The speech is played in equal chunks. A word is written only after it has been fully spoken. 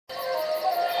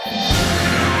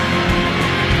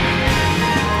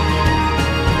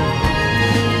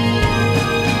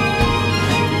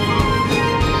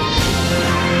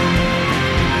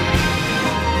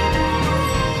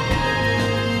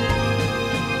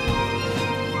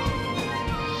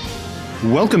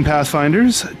Welcome,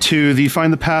 Pathfinders, to the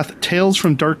Find the Path Tales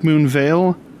from Darkmoon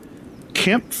Vale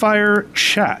Campfire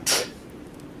Chat.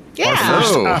 Yeah. Our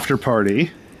first after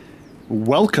party.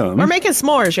 Welcome. We're making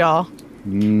s'mores, y'all.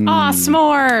 Aw,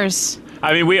 s'mores.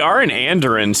 I mean, we are in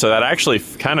Andoran, so that actually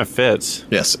kind of fits.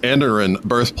 Yes, Andoran,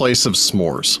 birthplace of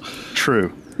s'mores.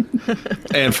 True.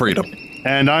 And freedom.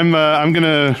 And I'm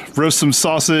gonna roast some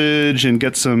sausage and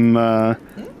get some, I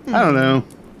don't know,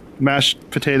 mashed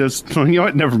potatoes. You know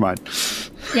what? Never mind.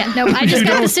 Yeah, no, I just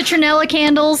got the citronella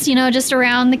candles, you know, just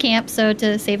around the camp, so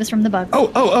to save us from the bugs.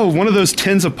 Oh, one of those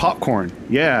tins of popcorn.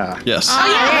 Yeah. Yes. Oh,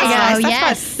 yeah, there you go.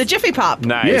 That's fun. The Jiffy Pop.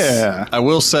 Nice. Yeah. I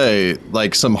will say,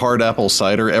 like, some hard apple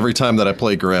cider. Every time that I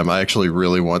play Grim, I actually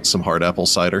really want some hard apple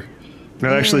cider.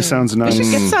 That actually sounds nice. We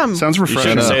should get some. Sounds You refreshing.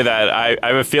 shouldn't say that. I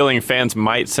have a feeling fans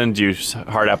might send you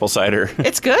hard apple cider.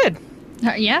 It's good.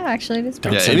 Yeah, actually, it is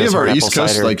pretty Yeah, send any us of our hard East apple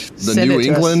Coast, cider. like the Send New it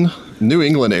to us.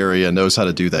 England area knows how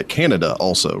to do that. Canada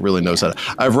also really knows how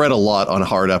to. I've read a lot on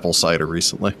hard apple cider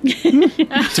recently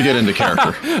to get into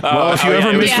character. Well, if you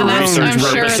ever make your own, research I'm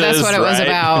sure purposes, that's what it was right?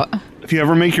 about. if you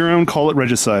ever make your own, call it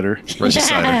Regicider.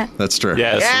 Regicider, that's true.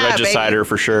 Yes, Yeah, Regicider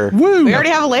for sure. Woo! We already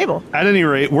have a label. At any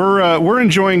rate, we're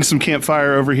enjoying some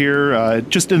campfire over here,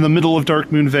 just in the middle of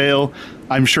Darkmoon Vale.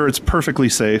 I'm sure it's perfectly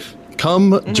safe.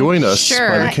 Come join us Sure.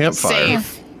 by the campfire.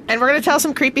 Safe. And we're going to tell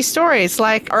some creepy stories,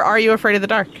 like, or Are You Afraid of the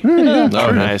Dark? Oh,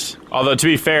 Nice. Although, to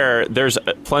be fair, there's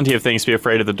plenty of things to be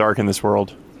afraid of the dark in this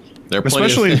world. There are plenty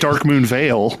Especially in of, Darkmoon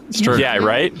Vale. it's true. Yeah,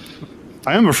 right?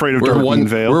 I am afraid of Darkmoon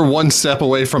Vale. We're one step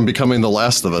away from becoming the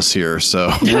last of us here, so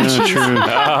Yeah, true.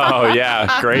 Oh,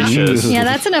 yeah. Gracious. Yeah,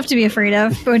 that's enough to be afraid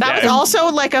of. But That was also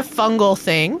like a fungal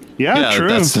thing. Yeah, true.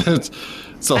 That's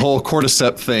it's the whole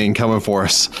cordyceps thing coming for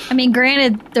us. I mean,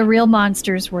 granted, the real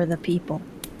monsters were the people.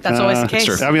 That's always the case.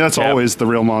 true. I mean, that's Yeah. always the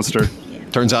real monster.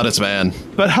 Turns out it's man.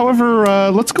 But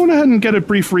however, let's go ahead and get a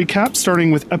brief recap,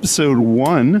 starting with episode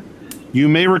 1. You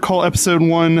may recall episode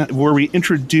 1 where we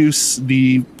introduce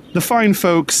the fine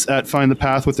folks at Find the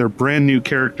Path with their brand new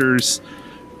characters,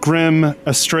 Grim,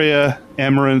 Astrea,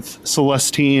 Amaranthe,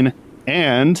 Celestine,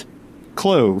 and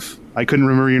Clove. I couldn't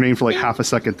remember your name for like half a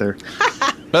second there.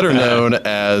 Better known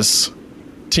as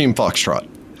Team Foxtrot.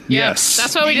 Yes.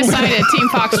 That's what we decided. Team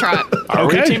Foxtrot. Are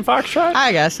Okay. we Team Foxtrot?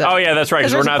 I guess so. Oh, yeah, that's right,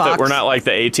 because There's we're a not fox. we're not like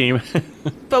the A team.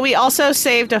 But we also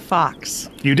saved a fox.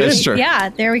 You did. That's true. Yeah,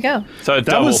 there we go. So it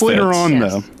That double was later fits. on,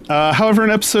 Yes. though. However,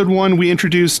 in episode 1, we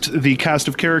introduced the cast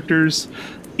of characters,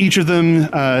 each of them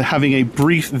having a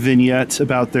brief vignette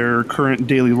about their current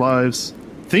daily lives.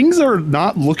 Things are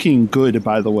not looking good,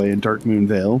 by the way, in Darkmoon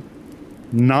Vale.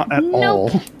 Not at Nope.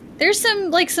 all. There's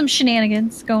some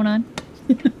shenanigans going on.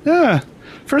 Yeah.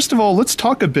 First of all, let's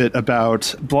talk a bit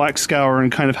about Black Scour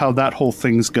and kind of how that whole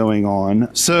thing's going on.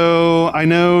 So I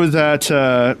know that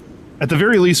at the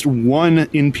very least one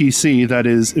NPC that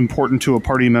is important to a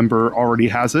party member already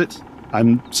has it.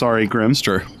 I'm sorry, Grim. It's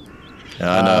true.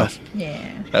 Yeah, I know. Yeah.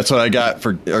 That's what I get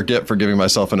for giving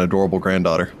myself an adorable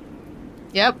granddaughter.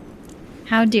 Yep.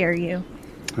 How dare you?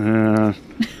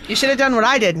 You should have done what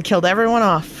I did and killed everyone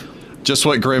off. Just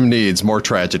what Grim needs, more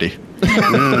tragedy.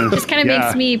 This kind of Yeah.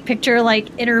 makes me picture like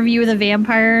Interview with a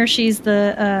Vampire. She's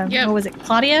the Yep. what was it,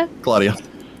 Claudia? Claudia.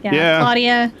 Yeah.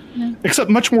 Claudia. Except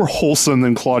much more wholesome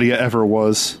than Claudia ever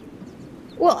was.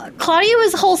 Well, Claudia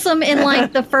was wholesome in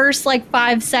like the first like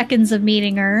 5 seconds of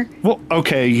meeting her, Well,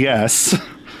 okay, yes.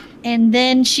 and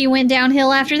then she went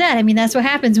downhill after that. I mean, that's what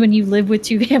happens when you live with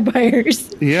 2 vampires.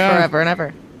 Yeah. Forever and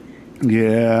ever.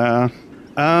 Yeah.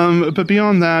 But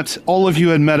beyond that, all of you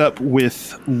had met up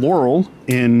with Laurel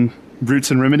in Roots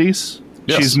and Remedies.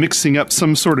 Yes. She's mixing up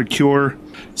some sort of cure.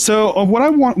 So,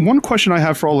 one question I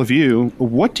have for all of you: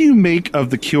 what do you make of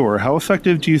the cure? How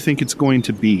effective do you think it's going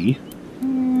to be?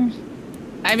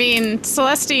 I mean,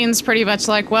 Celestine's pretty much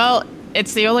like, well,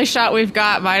 it's the only shot we've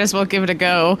got. Might as well give it a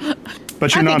go.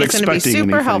 But you're I not think it's going to be expecting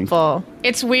super anything. helpful.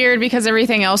 It's weird because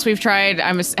everything else we've tried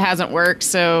hasn't worked.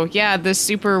 So, yeah, this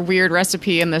super weird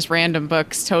recipe in this random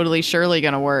book's totally surely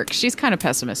going to work. She's kind of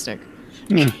pessimistic.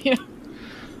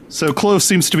 So Clove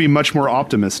seems to be much more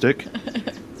optimistic.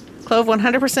 Clove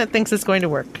 100% thinks it's going to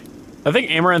work. I think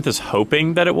Amaranthe is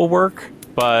hoping that it will work,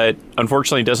 but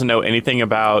unfortunately doesn't know anything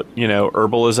about,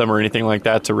 herbalism or anything like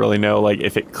that to really know, like,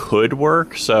 if it could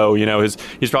work. So,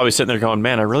 he's probably sitting there going,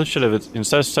 man, I really should have,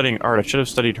 instead of studying art, I should have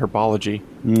studied herbology.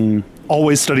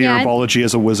 Always study Yeah, herbology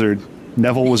as a wizard.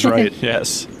 Neville was right.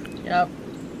 Yes. Yep.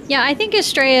 Yeah, I think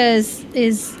Astrea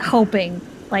is hoping.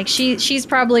 Like she's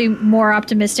probably more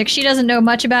optimistic. She doesn't know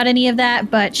much about any of that,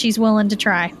 but she's willing to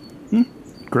try.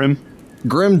 Grim.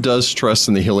 Grim does trust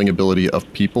in the healing ability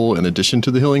of people in addition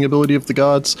to the healing ability of the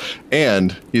gods,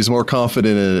 and he's more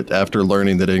confident in it after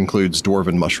learning that it includes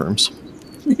dwarven mushrooms.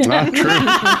 Not true.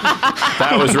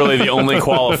 That was really the only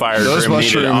qualifier Those Grim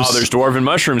needed. mushrooms. Oh, there's dwarven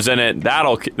mushrooms in it.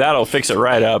 That'll fix it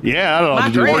right up. Yeah, I don't know how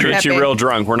to do Not Or great. it. get you Epic. real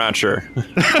drunk. We're not sure.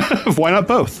 Why not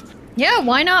both? Yeah,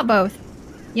 why not both?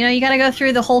 You know, you got to go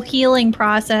through the whole healing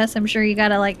process. I'm sure you got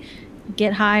to like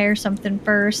get high or something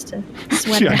first to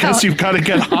sweat Yeah, I it guess out. you've got to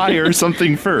get high or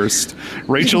something first.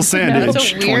 Rachel Sandidge,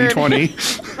 That's a weird- 2020.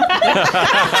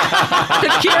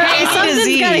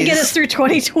 Something's got to get us through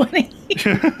 2020.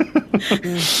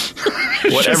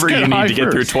 Whatever get you high need to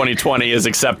get through first. 2020 is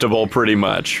acceptable, pretty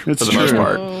much, It's for the most true.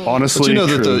 part. Honestly, But you know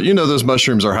true. that those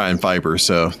mushrooms are high in fiber,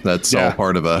 so that's Yeah. all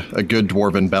part of a good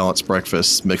dwarven balanced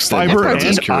breakfast mixed in fiber with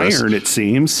Princess and Curious. iron, it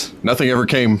seems. Nothing ever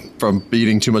came from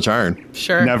eating too much iron.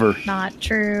 Sure. Never. Not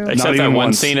true. Except that even one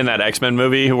once. scene in that X-Men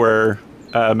movie where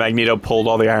Magneto pulled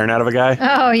all the iron out of a guy.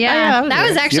 Oh yeah, yeah, that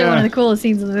was actually Yeah. one of the coolest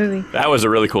scenes of the movie. That was a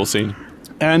really cool scene.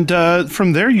 And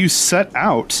from there, you set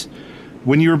out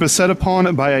when you were beset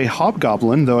upon by a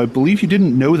hobgoblin, though I believe you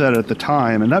didn't know that at the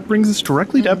time. And that brings us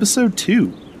directly to episode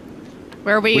 2.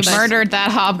 Where we murdered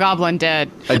that hobgoblin dead.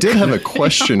 I did have a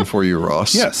question for you,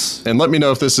 Ross. Yes. And let me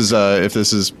know if this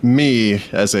is me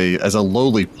as a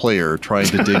lowly player trying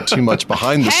to dig too much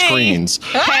behind the Hey! screens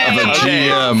of a Okay,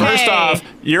 GM. first off,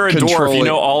 you're a dwarf. Controlling- You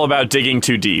know all about digging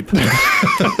too deep.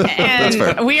 And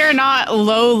fair. we are not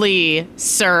lowly,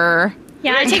 sir.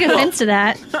 Yeah, I take offense to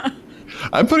that.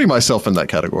 I'm putting myself in that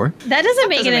category. That doesn't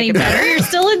make it any better. You're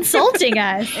still insulting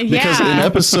us. Because in Yeah.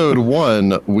 episode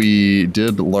 1, we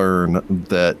did learn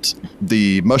that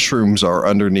the mushrooms are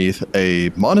underneath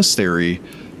a monastery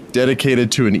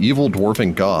dedicated to an evil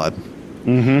dwarven god.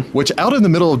 Mm-hmm. Which out in the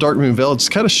middle of Darkmoon Vale just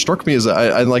kind of struck me as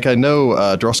I know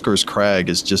Droskar's Crag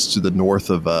is just to the north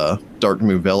of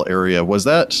Darkmoon Vale area. Was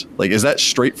that is that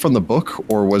straight from the book,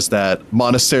 or was that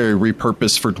monastery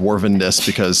repurposed for dwarvenness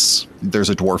because there's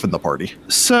a dwarf in the party?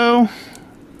 So,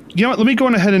 you know what? Let me go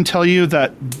on ahead and tell you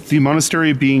that the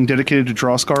monastery being dedicated to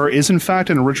Droskar is in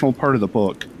fact an original part of the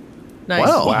book. Nice.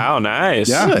 Wow. Wow, nice.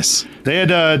 Yeah. Nice. They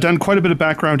had done quite a bit of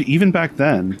background even back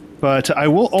then. But I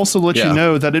will also let Yeah. you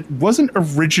know that it wasn't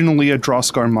originally a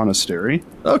Droskar monastery.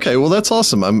 Okay, well that's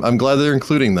awesome. I'm glad they're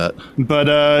including that. But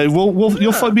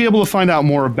you'll be able to find out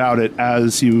more about it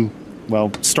as you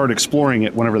start exploring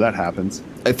it whenever that happens.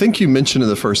 I think you mentioned in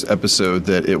the first episode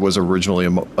that it was originally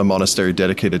a monastery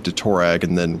dedicated to Torag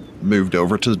and then moved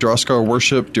over to the Droskar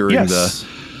worship during Yes.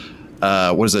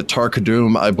 the what is it,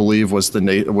 Tarkadum, I believe was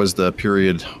the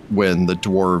period when the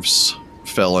dwarves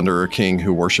fell under a king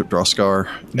who worshipped Droskar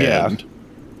Yeah. and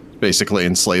basically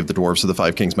enslaved the dwarves of the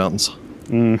Five Kings Mountains.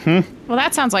 Well,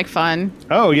 that sounds like fun.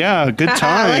 Oh yeah, good I like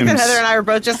times that Heather and I were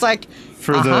both just like,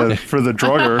 for the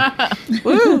Draugr.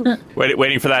 woo.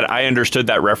 Waiting for that. I understood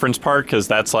that reference part because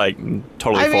that's like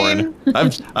totally I foreign.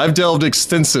 mean, I've delved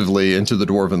extensively into the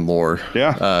dwarven lore,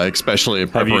 Yeah. especially in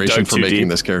Have you preparation dug for too making deep?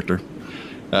 this character.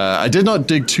 I did not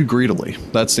dig too greedily.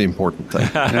 That's the important thing.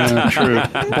 Yeah, true.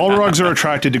 Balrogs are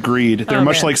attracted to greed. They're Oh,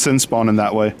 much man. like Sinspawn in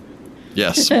that way.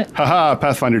 Yes. Haha,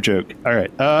 Pathfinder joke. All right.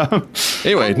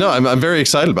 Anyway, no, I'm very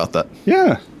excited about that.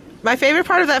 Yeah. my favorite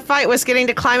part of that fight was getting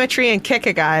to climb a tree and kick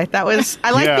a guy. I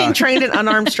like Yeah. being trained in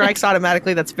unarmed strikes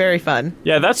automatically. That's very fun.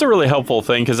 Yeah, that's a really helpful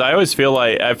thing because I always felt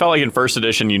like in first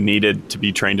edition you needed to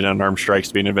be trained in unarmed strikes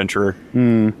to be an adventurer.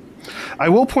 I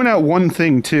will point out one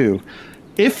thing, too.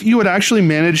 If you had actually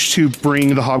managed to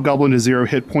bring the Hobgoblin to 0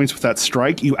 hit points with that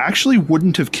strike, you actually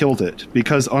wouldn't have killed it,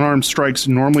 because unarmed strikes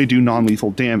normally do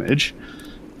non-lethal damage.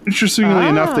 Interestingly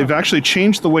enough, they've actually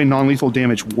changed the way non-lethal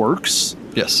damage works,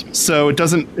 Yes. so it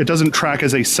doesn't track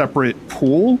as a separate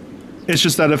pool. It's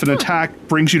just that if an attack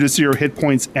brings you to 0 hit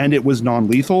points and it was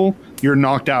non-lethal, you're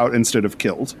knocked out instead of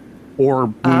killed, or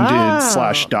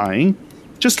wounded / dying.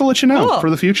 Just to let you know for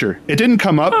the future. It didn't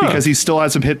come up because he still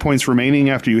has some hit points remaining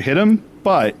after you hit him,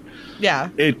 but Yeah.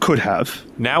 it could have.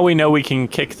 Now we know we can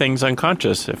kick things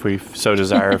unconscious if we so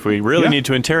desire. If we really Yeah. need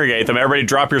to interrogate them, everybody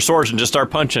drop your swords and just start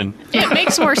punching. It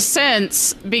makes more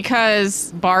sense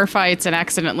because bar fights and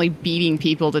accidentally beating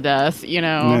people to death, you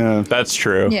know? Yeah. That's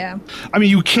true. Yeah. I mean,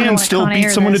 you I can don't still wanna beat Con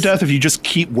Air someone to this. death if you just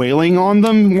keep wailing on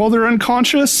them while they're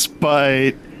unconscious,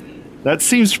 but that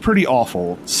seems pretty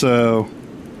awful, so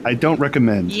I don't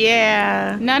recommend.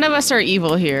 Yeah. None of us are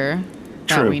evil here.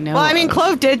 That True. we know Well, I mean, of.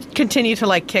 Clove did continue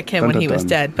to kick him Dun, when dun, he was dun.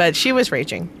 dead, but she was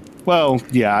raging. Well,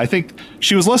 yeah, I think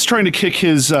she was less trying to kick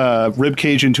his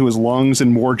ribcage into his lungs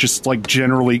and more just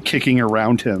generally kicking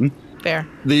around him. Fair.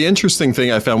 The interesting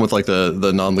thing I found with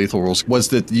the non-lethal rules was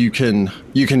that you can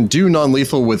do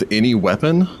non-lethal with any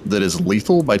weapon that is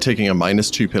lethal by taking a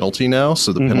 -2 penalty now,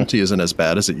 so the penalty isn't as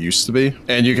bad as it used to be.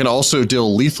 And you can also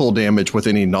deal lethal damage with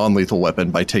any non-lethal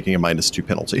weapon by taking a -2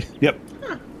 penalty. Yep.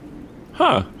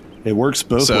 Huh. It works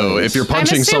both ways. So if you're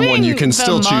punching I'm assuming someone, you can the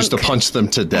still choose to monk punch them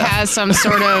to death. has some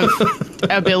sort of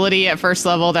ability at first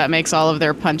level that makes all of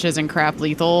their punches and crap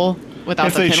lethal without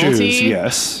if the they penalty. choose,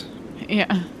 yes.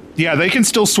 Yeah. Yeah, they can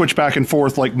still switch back and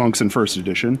forth like monks in first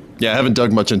edition. Yeah, I haven't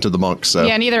dug much into the monks, so.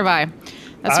 Yeah, neither have I.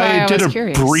 That's why I did was a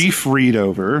curious. brief read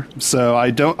over, so I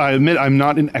admit I'm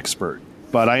not an expert,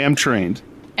 but I am trained.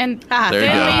 And There you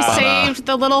then go. we saved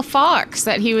the little fox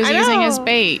that he was I using as know.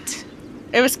 bait.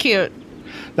 It was cute.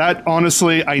 That,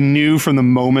 honestly, I knew from the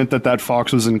moment that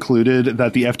fox was included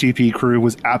that the FTP crew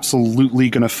was absolutely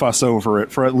going to fuss over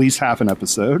it for at least half an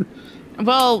episode.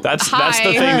 Well, That's the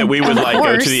thing that we would Of like go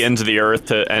course. to the ends of the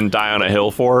earth and die on a hill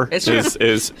for. It's true.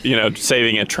 Is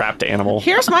saving a trapped animal.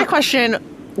 Here's my question.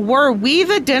 Were we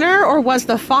the dinner or was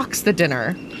the fox the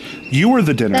dinner? You were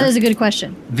the dinner. That is a good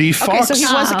question. The fox. Okay, so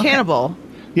he was a okay. cannibal.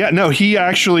 Yeah, no, he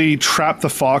actually trapped the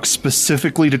fox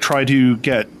specifically to try to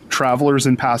get travelers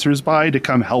and passersby to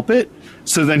come help it,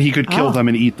 so then he could kill them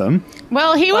and eat them.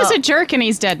 Well, he was a jerk and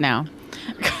he's dead now.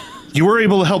 You were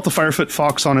able to help the Firefoot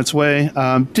fox on its way.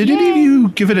 Did any of you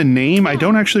give it a name? I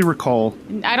don't actually recall.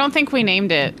 I don't think we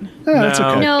named it. That's No.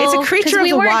 okay. No, It's a creature 'cause of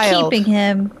we the weren't wild. keeping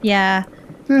him. Yeah,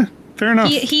 Fair enough.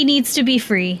 he needs to be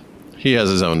free. He has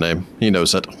his own name. He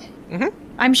knows it.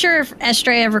 I'm sure if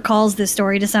Astrea recalls this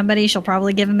story to somebody, she'll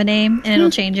probably give him a name, and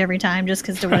it'll change every time just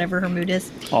because to whatever her mood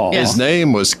is. Aw. His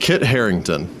name was Kit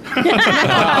Harrington.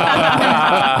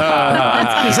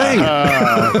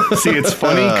 See, it's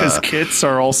funny because kits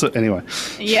are also... Anyway.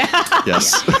 Yeah.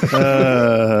 Yes.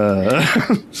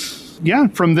 Yeah,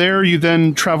 from there you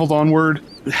then traveled onward,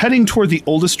 heading toward the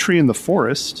oldest tree in the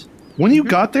forest. When you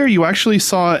got there, you actually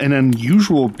saw an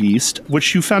unusual beast,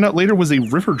 which you found out later was a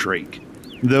river drake.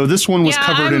 Though this one was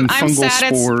covered in fungal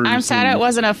spores. I'm sad and- it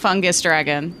wasn't a fungus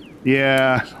dragon.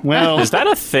 Yeah, well... Is that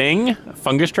a thing? A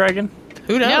fungus dragon?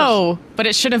 Who knows? No, but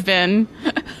it should have been.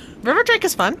 River Drake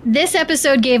is fun. This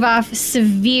episode gave off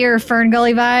severe Fern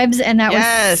Gully vibes, and that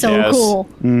Yes. was so Yes. cool.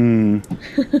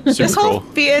 Super This whole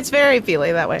cool. it's very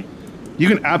feely that way. You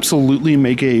can absolutely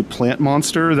make a plant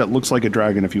monster that looks like a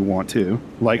dragon if you want to.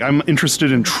 Like, I'm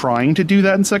interested in trying to do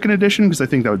that in second edition because I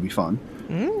think that would be fun.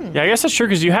 Yeah, I guess that's true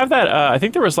because you have that. I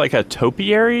think there was like a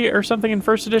topiary or something in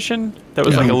first edition that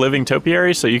was like a living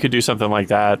topiary, so you could do something like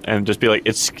that and just be like,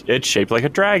 it's shaped like a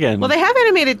dragon. Well, they have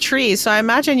animated trees, so I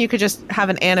imagine you could just have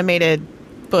an animated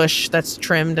bush that's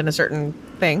trimmed in a certain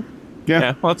thing.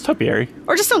 yeah, well, it's topiary.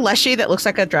 Or just a leshy that looks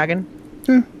like a dragon.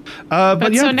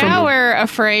 But yeah, so from now the- we're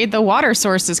afraid the water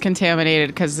source is contaminated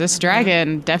because this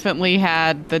dragon definitely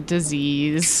had the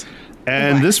disease.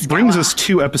 And this brings us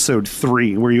to episode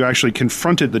 3, where you actually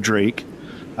confronted the Drake.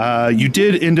 You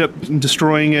did end up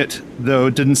destroying it, though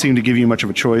it didn't seem to give you much of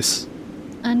a choice.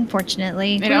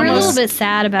 Unfortunately, It we were a almost- little bit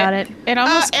sad about it. It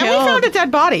almost And we killed. found a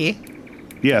dead body.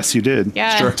 Yes, you did.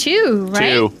 Yeah. Sure. 2,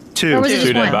 right? Two. Or was it Two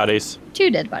just dead one? bodies.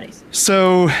 2 dead bodies.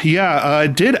 So, yeah,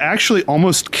 it did actually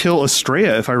almost kill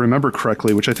Astrea, if I remember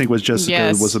correctly, which I think was Jessica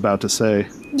Yes. was about to say.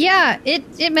 Yeah,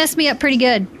 it messed me up pretty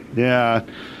good. Yeah.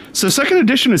 So second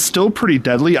edition is still pretty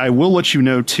deadly. I will let you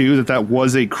know, too, that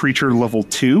was a creature level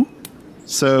 2.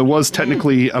 So it was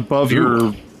technically above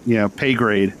your pay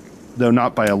grade, though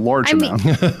not by a large amount.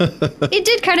 It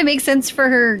did kind of make sense for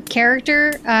her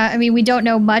character. I mean, we don't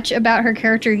know much about her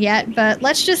character yet, but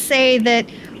let's just say that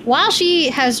while she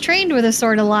has trained with a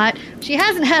sword a lot, she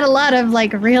hasn't had a lot of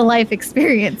like real life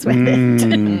experience with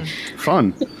it.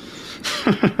 Fun.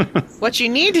 What you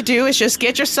need to do is just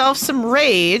get yourself some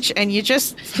rage and you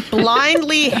just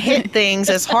blindly hit things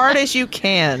as hard as you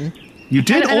can. You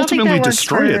did I don't think ultimately that works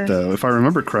destroy for- it, though, if I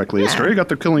remember correctly. Astrea got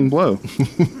the killing blow.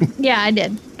 Yeah, I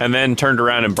did. And then turned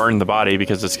around and burned the body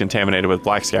because it's contaminated with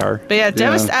black scour. But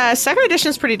yeah, second edition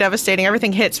is pretty devastating.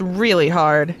 Everything hits really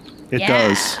hard. It Yeah.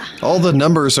 does. All the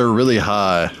numbers are really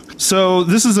high. So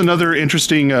this is another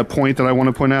interesting point that I want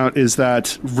to point out is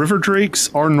that river drakes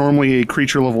are normally a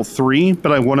creature level 3,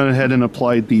 but I went ahead and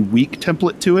applied the weak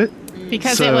template to it.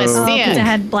 Because So- it was Oh, because it thin.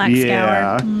 had black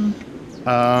Yeah.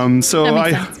 scour. So That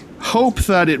I makes sense. hope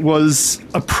that it was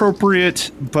appropriate,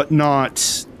 but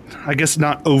not, I guess,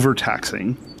 not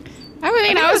overtaxing. I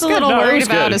mean, I was a good. little No, it worried was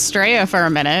about good. Astrea for a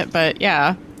minute, but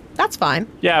yeah. That's fine.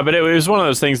 Yeah, but it was one of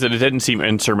those things that it didn't seem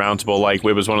insurmountable. Like,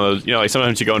 it was one of those, like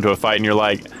sometimes you go into a fight and you're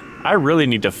like, I really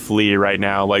need to flee right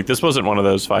now. Like, this wasn't one of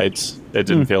those fights. It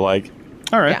didn't feel like.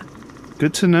 All right. Yeah.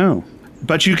 Good to know.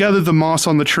 But you gathered the moss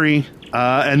on the tree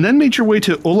and then made your way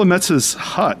to Olametsa's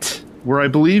hut, where I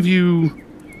believe you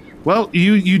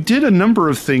did a number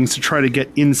of things to try to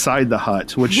get inside the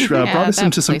hut, which brought us that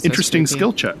into some place was interesting creepy.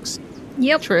 skill checks.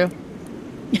 Yep. True.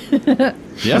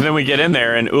 Yeah. And then we get in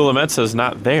there and Ulametsa's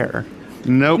not there.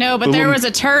 Nope. No, but there was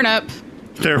a turnip.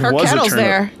 there Her was a kettle's turnip.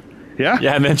 there. Yeah.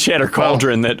 Yeah, and then she had her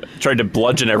cauldron that tried to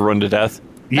bludgeon everyone to death.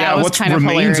 Yeah, was what kind of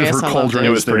remains of her hilarious. I loved cauldron it.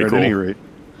 It is was there pretty at cool. any rate.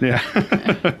 Yeah.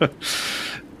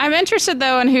 I'm interested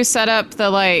though in who set up the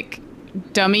like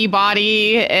dummy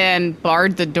body and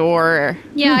barred the door.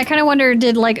 Yeah, I kind of wonder,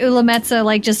 did like Ulametza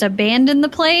like just abandon the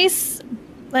place?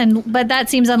 But that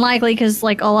seems unlikely because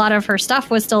like a lot of her stuff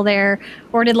was still there.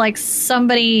 Or did like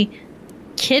somebody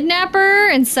kidnap her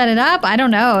and set it up? I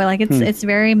don't know. Like it's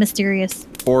very mysterious.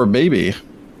 Or maybe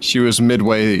she was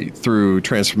midway through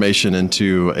transformation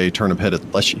into a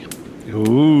turnip-headed leshy.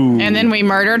 Ooh. And then we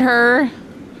murdered her.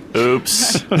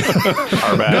 Oops.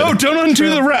 Our bad. No, don't undo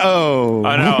the Oh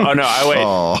no, wait.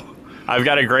 Oh, I've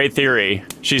got a great theory.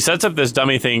 She sets up this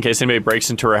dummy thing in case anybody breaks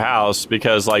into her house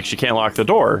because, like, she can't lock the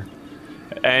door.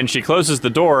 And she closes the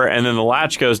door, and then the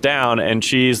latch goes down, and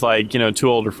she's, like, you know, too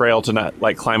old or frail to not,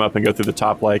 like, climb up and go through the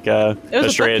top like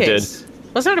Astrea did.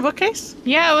 Wasn't it a bookcase?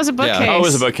 Yeah, it was a bookcase. Oh, it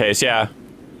was a bookcase, yeah.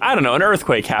 I don't know, an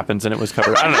earthquake happens and it was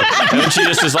covered. I don't know. And then she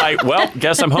just is like, well,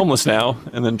 guess I'm homeless now,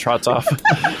 and then trots off.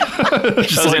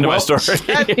 That's the end of my story.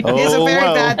 That is a very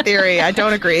bad theory. I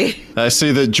don't agree. I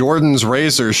see that Jordan's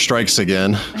razor strikes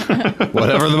again.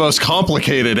 Whatever the most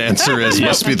complicated answer is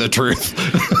must be the truth.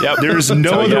 Yep. There's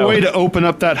no other way to open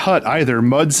up that hut either.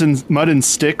 Mud and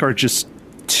stick are just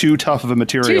too tough of a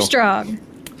material. Too strong.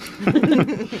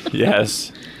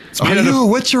 Yes. Are you a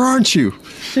witch or aren't you?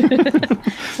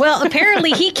 Well,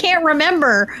 apparently he can't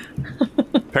remember.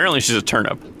 Apparently she's a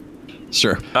turnip.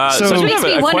 Sure. So- I Which Which do makes have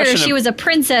me a wonder if question she was a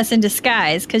princess in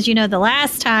disguise. Because, you know, the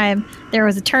last time there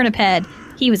was a turnip head,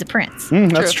 he was a prince.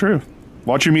 That's true.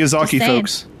 Watch your Miyazaki, Just saying.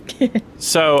 folks.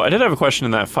 So I did have a question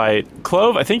in that fight.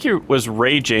 Clove, I think you was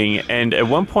raging, and at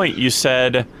one point you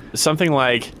said something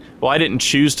like, well, I didn't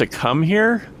choose to come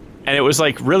here. And it was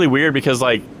like really weird because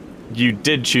like you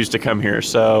did choose to come here.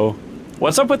 So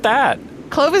what's up with that?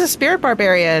 Clove is a spirit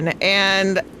barbarian,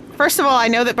 and first of all, I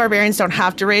know that barbarians don't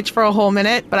have to rage for a whole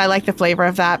minute, but I like the flavor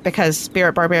of that because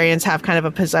spirit barbarians have kind of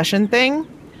a possession thing.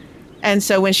 And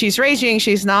so when she's raging,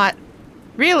 she's not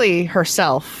really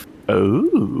herself.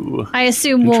 Oh. I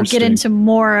assume we'll get Interesting. into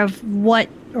more of what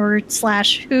or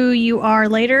 / who you are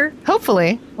later.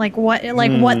 Hopefully. Like what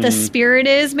the spirit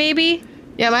is, maybe?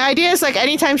 Yeah, my idea is like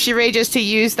anytime she rages to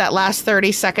use that last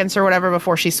 30 seconds or whatever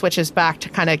before she switches back to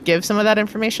kind of give some of that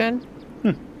information.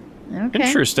 Okay.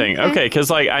 Interesting. Okay, because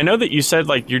like I know that you said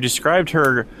like you described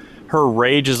her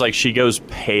rage as like she goes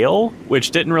pale,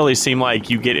 which didn't really seem like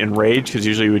you get enraged because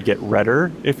usually you would get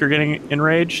redder if you're getting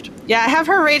enraged. Yeah, I have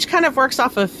her rage kind of works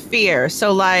off of fear.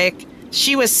 So like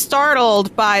she was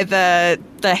startled by the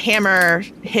hammer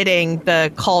hitting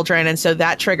the cauldron, and so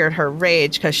that triggered her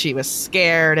rage because she was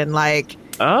scared and like.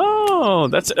 Oh,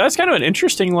 that's kind of an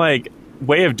interesting like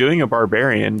way of doing a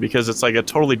barbarian because it's like a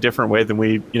totally different way than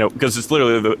we, because it's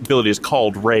literally the ability is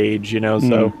called rage,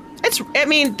 so. I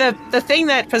mean, the thing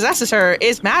that possesses her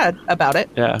is mad about it.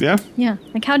 Yeah. Yeah. Yeah.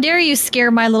 Like, how dare you scare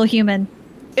my little human?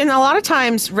 And a lot of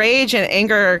times, rage and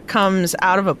anger comes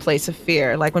out of a place of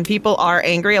fear. Like, when people are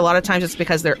angry, a lot of times it's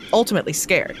because they're ultimately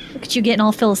scared. Look at you getting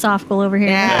all philosophical over here.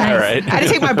 Yeah, Yeah, right. I had to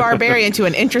take my barbarian to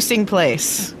an interesting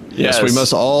place. Yes, we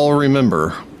must all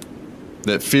remember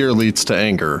that fear leads to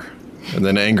anger, and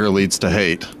then anger leads to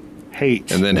hate, Hate.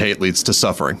 and then hate leads to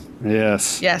suffering,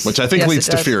 Yes. Yes. which I think Yes, leads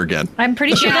it to does. fear again. I'm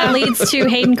pretty sure that leads to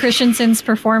Hayden Christensen's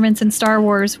performance in Star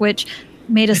Wars, which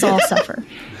made us all suffer.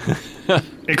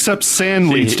 Except sand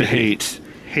leads to hate.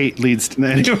 Hate leads to...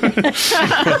 Anyway.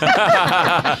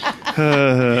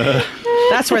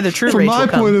 That's where the true From rage my will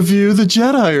come. point of view, the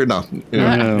Jedi are not.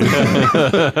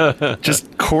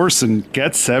 Just coarse and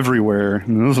gets everywhere.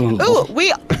 Ooh,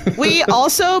 we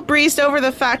also breezed over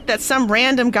the fact that some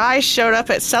random guy showed up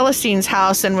at Celestine's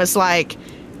house and was like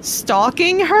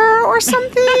stalking her or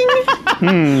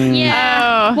something.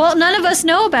 Yeah. Oh. Well, none of us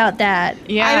know about that.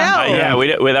 Yeah. I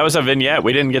know. That was a vignette.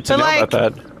 We didn't get to But, know like,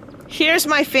 about that. Here's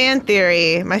my fan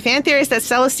theory. My fan theory is that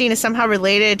Celestine is somehow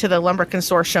related to the Lumber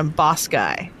Consortium boss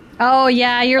guy. Oh,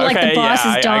 yeah. You're like the boss's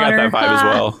I daughter. got that vibe as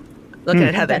well. Looking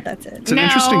at I Heather. bet that's it. It's an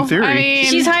interesting theory. I mean,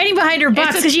 She's hiding behind her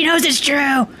box because she knows it's true.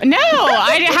 No,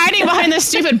 I'm hiding behind this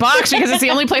stupid box because it's the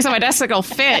only place on my desk that'll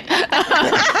fit.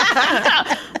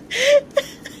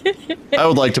 I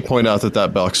would like to point out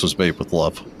that box was made with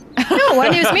love. No,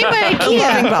 it was made by Loving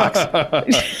IKEA.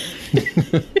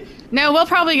 box. No, we'll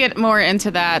probably get more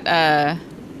into that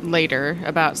later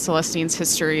about Celestine's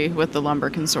history with the Lumber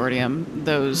Consortium.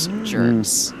 Those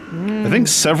jerks. I think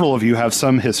several of you have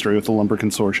some history with the Lumber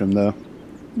Consortium, though.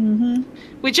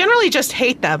 We generally just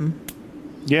hate them.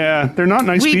 Yeah, they're not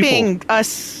nice We people. being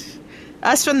us.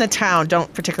 Us from the town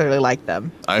don't particularly like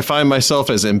them. I find myself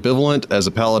as ambivalent as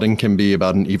a paladin can be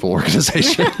about an evil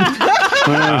organization.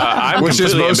 I'm Which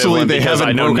is completely mostly ambivalent they because haven't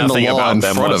I know broken the nothing law about in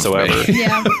them front of whatsoever. me.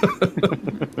 Yeah.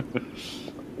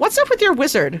 What's up with your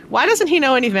wizard? Why doesn't he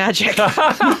know any magic?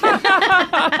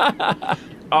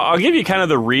 I'll give you kind of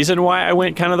the reason why I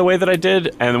went kind of the way that I did,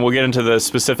 and then we'll get into the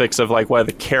specifics of like why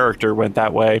the character went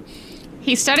that way.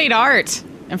 He studied art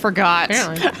and forgot.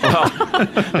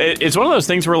 It's one of those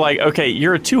things where like, okay,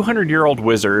 you're a 200-year-old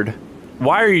wizard.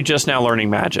 Why are you just now learning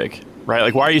magic? Right?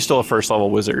 Like, why are you still a first level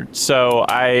wizard? So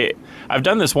I've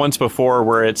done this once before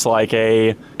where it's like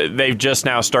they've just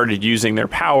now started using their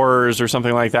powers or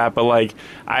something like that. But like,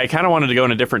 I kind of wanted to go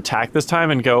in a different tack this time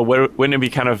and go, wouldn't it be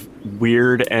kind of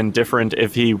weird and different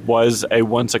if he was a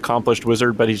once accomplished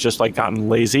wizard, but he's just like gotten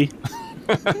lazy?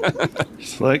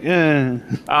 It's like,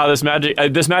 This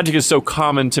magic is so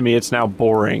common to me, it's now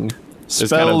boring. Is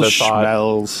kind of the thought.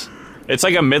 Spells. It's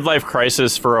like a midlife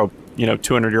crisis for a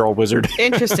 200-year-old wizard.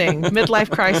 Interesting.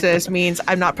 Midlife crisis means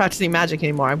I'm not practicing magic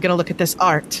anymore. I'm going to look at this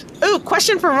art. Ooh,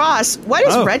 question for Ross. What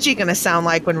is Reggie going to sound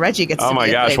like when Reggie gets to Oh be my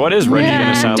a gosh, big- what is Reggie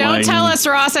going to sound Don't like? tell us,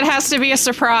 Ross. It has to be a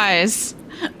surprise.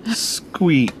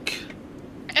 Squeak.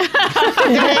 Why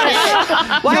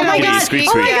Oh my don't we god! squeak,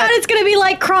 Oh my squeak. god! It's gonna be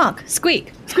like Kronk.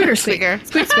 Squeak. Squeaker. Squeak. Squeaker.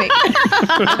 Squeak. Squeak.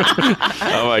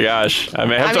 Oh my gosh, I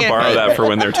may have to mean, borrow that for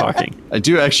when they're talking. I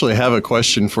do actually have a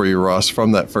question for you, Ross,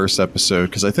 from that first episode,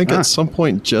 because I think at some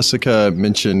point Jessica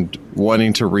mentioned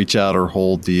wanting to reach out or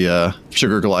hold the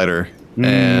sugar glider,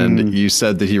 and you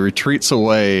said that he retreats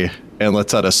away and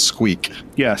lets out a squeak.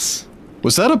 Yes.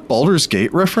 Was that a Baldur's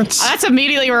Gate reference? That's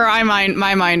immediately where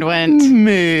my mind went.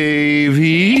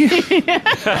 Maybe.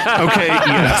 Okay,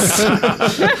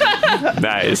 yes.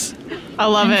 Nice. I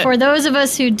love it. For those of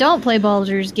us who don't play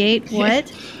Baldur's Gate,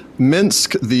 what?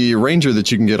 Minsk, the ranger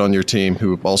that you can get on your team,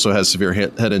 who also has severe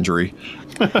head injury,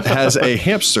 has a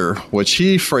hamster, which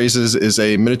he phrases is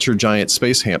a miniature giant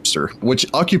space hamster, which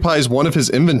occupies one of his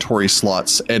inventory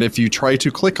slots. And if you try to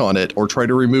click on it or try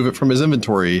to remove it from his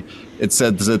inventory, it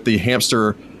says that the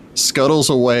hamster scuttles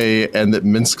away and that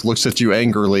Minsk looks at you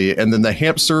angrily. And then the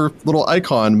hamster little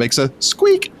icon makes a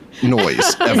squeak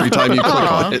noise every time you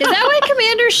click on it. Is that why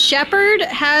Commander Shepard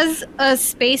has a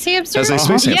space hamster? Has a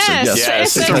space hamster, Yes, yes.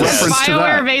 Yes. It's a reference to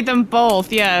BioWare that. made them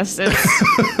both. Yes, it's,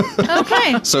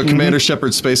 Okay. So Commander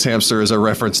Shepard's space hamster is a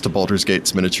reference to Baldur's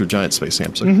Gate's miniature giant space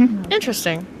hamster.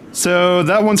 Interesting. So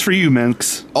that one's for you,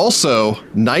 Minx. Also,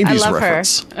 90s I love her.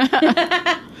 reference.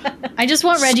 I just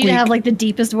want Reggie to have like the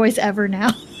deepest voice ever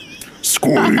now.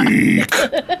 Squeak.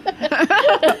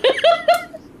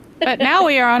 but now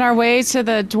we are on our way to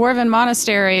the dwarven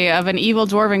monastery of an evil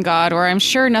dwarven god, where I'm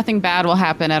sure nothing bad will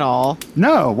happen at all.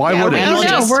 No, why would we it? I don't We'll know.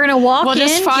 just- We're gonna walk We'll in,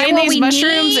 just get find what these we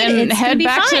mushrooms need, and it's gonna head be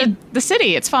back fine. to the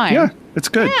city. It's fine. Yeah, it's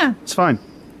good. Yeah. It's fine.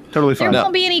 Totally There fine.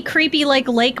 won't be any creepy like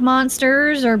lake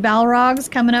monsters or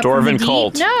balrogs coming up from the Dwarven deep.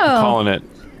 cult. No. I'm calling it.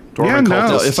 Dwarven Yeah, no.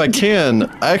 cult. Now, if I can,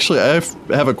 I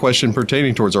have a question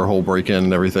pertaining towards our whole break-in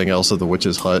and everything else of the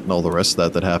witch's hut and all the rest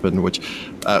of that happened, which,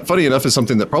 funny enough, is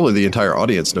something that probably the entire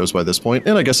audience knows by this point,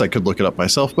 and I guess I could look it up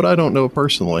myself, but I don't know it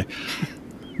personally.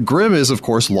 Grim is, of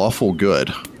course, lawful good,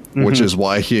 which is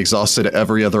why he exhausted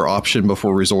every other option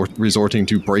before resorting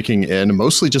to breaking in,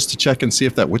 mostly just to check and see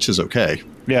if that witch is okay.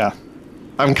 Yeah.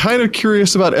 I'm kind of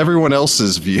curious about everyone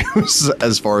else's views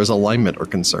as far as alignment are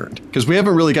concerned, because we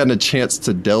haven't really gotten a chance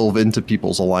to delve into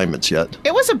people's alignments yet.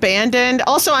 It was abandoned.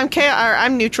 Also,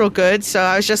 I'm neutral good, so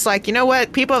I was just like, you know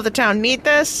what? People of the town need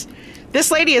this.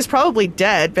 This lady is probably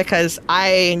dead because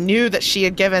I knew that she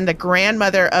had given the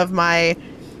grandmother of my,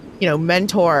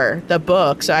 mentor the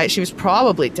book, so she was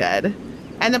probably dead.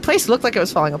 And the place looked like it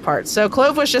was falling apart. So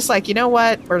Clove was just like, you know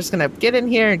what? We're just gonna get in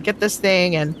here and get this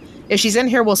thing, and if she's in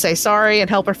here, we'll say sorry and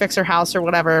help her fix her house or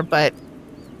whatever. But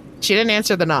she didn't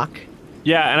answer the knock.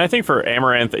 Yeah, and I think for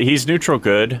Amaranthe, he's neutral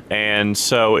good, and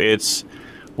so it's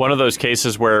one of those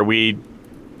cases where we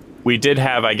did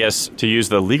have, I guess, to use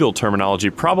the legal terminology,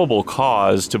 probable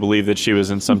cause to believe that she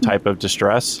was in some type of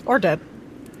distress. Or dead.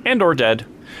 And or dead.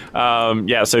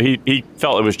 So he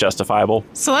felt it was justifiable.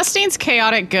 Celestine's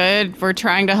chaotic good. We're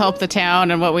trying to help the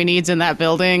town, and what we need's in that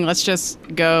building. Let's just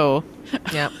go.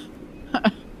 Yep.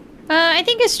 I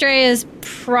think Astrea is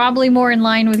probably more in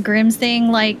line with Grimm's thing.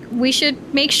 Like, we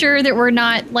should make sure that we're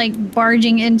not, like,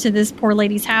 barging into this poor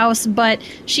lady's house, but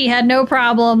she had no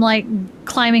problem, like,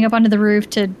 climbing up onto the roof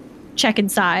to check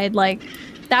inside. Like,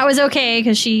 that was okay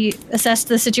because she assessed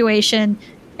the situation,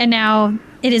 and now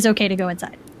it is okay to go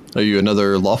inside. Are you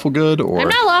another lawful good, or I'm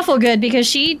not lawful good because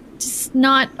she does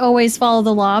not always follow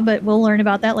the law, but we'll learn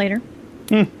about that later.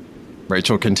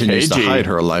 Rachel continues to KG. hide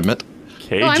her alignment?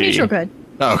 KG. Oh, I'm neutral good.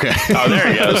 Okay. Oh,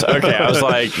 there he goes. Okay, I was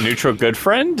like, neutral good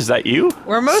friend? Is that you?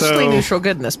 We're mostly So- neutral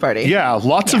good in this party. Yeah,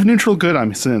 lots of neutral good,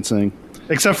 I'm sensing.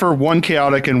 Except for one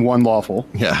chaotic and one lawful.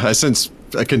 Yeah, I sense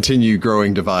a continued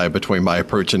growing divide between my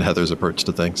approach and Heather's approach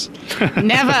to things.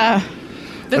 Never.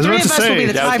 The was three about of to us will say, be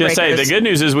the Yeah, I was going to say, the tiebreakers. good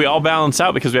news is we all balance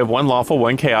out because we have one lawful,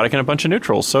 one chaotic, and a bunch of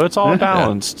neutrals. So it's all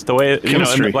balanced the way,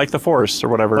 Chemistry. like the Force or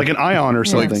whatever. Like an ion or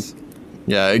something.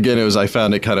 Yeah, again, I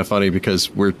found it kind of funny because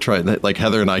we're trying, like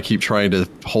Heather and I keep trying to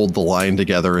hold the line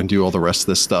together and do all the rest of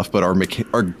this stuff, but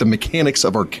the mechanics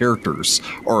of our characters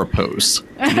are opposed.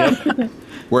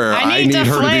 Where I need to her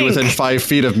to be flank. within 5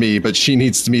 feet of me, but she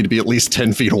needs me to be at least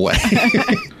 10 feet away.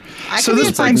 I So can be this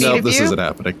at 5 brings feet No, of this you. isn't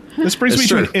happening. This brings me It's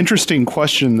to an true. interesting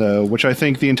question, though, which I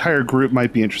think the entire group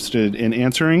might be interested in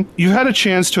answering. You've had a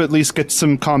chance to at least get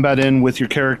some combat in with your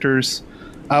characters.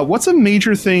 What's a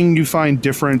major thing you find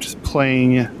different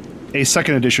playing a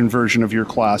second edition version of your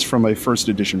class from a first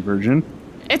edition version?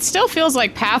 It still feels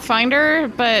like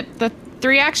Pathfinder, but the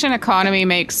 3-action economy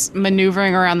makes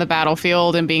maneuvering around the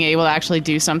battlefield and being able to actually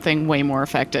do something way more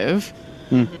effective.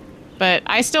 But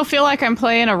I still feel like I'm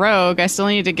playing a rogue. I still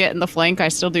need to get in the flank. I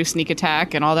still do sneak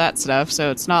attack and all that stuff. So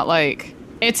it's not like...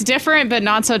 It's different, but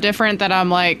not so different that I'm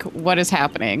like, what is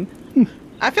happening?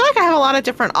 I feel like I have a lot of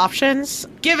different options.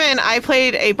 Given I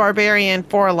played a barbarian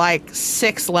for like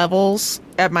 6 levels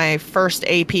at my first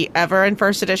AP ever in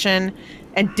first edition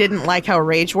and didn't like how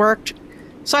rage worked.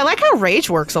 So I like how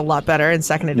rage works a lot better in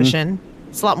second edition.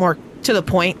 It's a lot more to the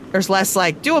point. There's less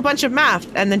like do a bunch of math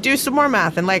and then do some more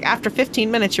math and like after 15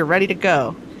 minutes you're ready to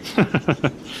go.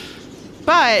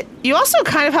 But you also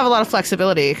kind of have a lot of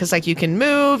flexibility because like you can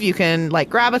move, you can like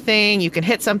grab a thing, you can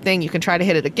hit something, you can try to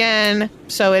hit it again.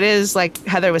 So it is like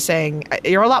Heather was saying,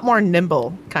 you're a lot more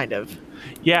nimble kind of.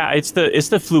 Yeah, it's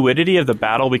the fluidity of the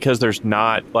battle because there's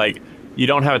not like you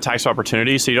don't have attacks of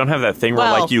opportunity, so you don't have that thing where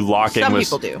Well, like you lock in some with.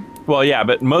 people do. Well, yeah,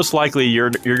 but most likely you're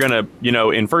gonna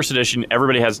in first edition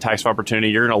everybody has attacks of opportunity.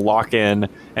 You're gonna lock in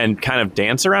and kind of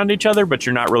dance around each other, but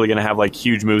you're not really gonna have like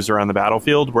huge moves around the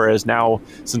battlefield. Whereas now,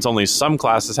 since only some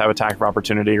classes have attack of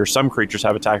opportunity or some creatures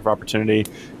have attack of opportunity,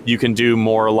 you can do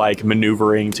more like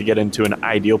maneuvering to get into an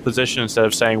ideal position instead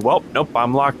of saying, "Well, nope,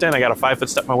 I'm locked in. I got to 5-foot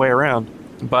step my way around."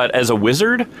 But as a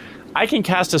wizard, I can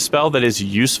cast a spell that is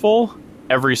useful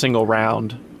every single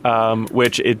round,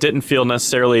 which it didn't feel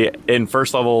necessarily in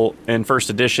first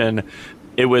edition.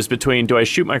 It was between, do I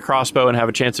shoot my crossbow and have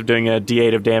a chance of doing a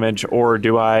D8 of damage, or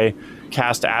do I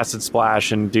cast Acid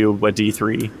Splash and do a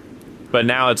D3? But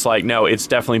now it's like, no, it's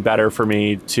definitely better for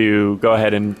me to go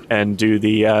ahead and do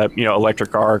the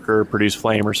Electric Arc or Produce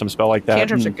Flame or some spell like that.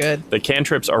 Cantrips are good. The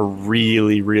cantrips are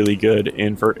really, really good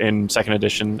in second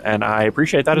edition, and I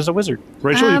appreciate that as a wizard.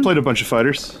 Rachel, you played a bunch of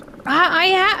fighters. I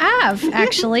have,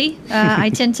 actually. I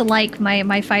tend to like my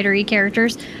fightery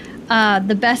characters.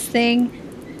 The best thing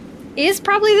is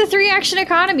probably the 3-action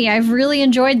economy. I've really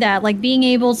enjoyed that. Like being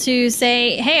able to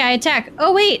say, hey, I attack.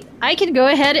 Oh, wait, I can go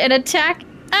ahead and attack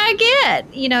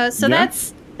again. So Yeah.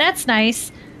 that's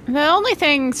nice. The only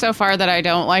thing so far that I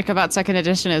don't like about second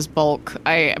edition is bulk.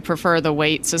 I prefer the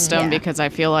weight system Yeah. because I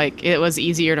feel like it was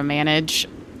easier to manage.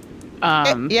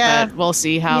 Yeah. But we'll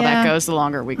see how Yeah. that goes the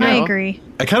longer we go. I agree.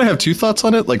 I kind of have two thoughts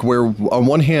on it. Like, where on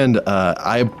one hand,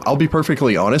 I'll be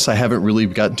perfectly honest, I haven't really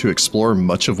gotten to explore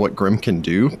much of what Grim can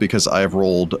do because I've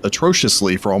rolled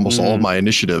atrociously for almost all of my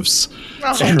initiatives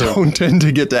and don't tend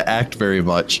to get to act very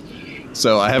much.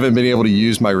 So I haven't been able to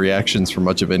use my reactions for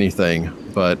much of anything.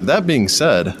 But that being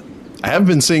said, I have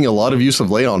been seeing a lot of use of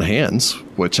Lay on Hands,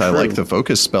 which I like the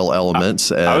focus spell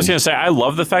elements. And I was going to say, I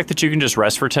love the fact that you can just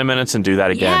rest for 10 minutes and do that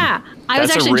again. Yeah, I was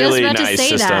That's actually a really just about nice to say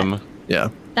system. that. yeah.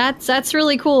 That's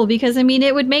really cool because, I mean,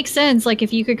 it would make sense. Like,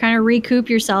 if you could kind of recoup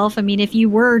yourself. I mean, if you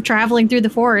were traveling through the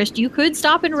forest, you could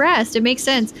stop and rest. It makes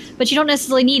sense. But you don't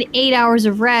necessarily need 8 hours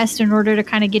of rest in order to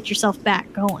kind of get yourself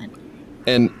back going.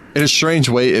 And in a strange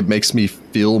way, it makes me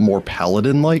feel more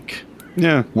paladin-like,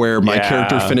 Yeah. where my Yeah.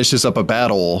 character finishes up a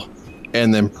battle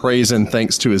and then prays and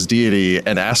thanks to his deity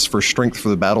and asks for strength for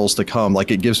the battles to come.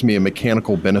 Like, it gives me a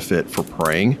mechanical benefit for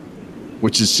praying,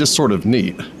 which is just sort of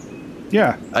neat.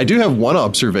 Yeah. I do have one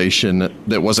observation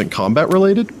that wasn't combat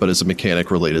related, but is a mechanic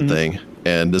related thing.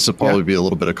 And this will probably be a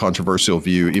little bit of controversial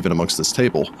view even amongst this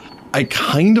table. I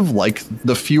kind of like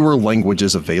the fewer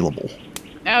languages available.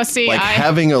 Oh, see, Like I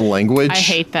having a language. I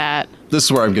hate that. This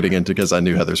is where I'm getting into because I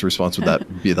knew Heather's response would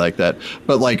that be like that.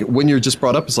 But like when you're just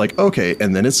brought up, it's like, okay,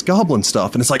 and then it's goblin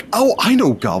stuff. And it's like, oh, I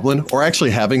know goblin. Or actually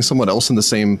having someone else in the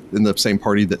same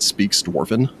party that speaks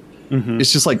dwarven.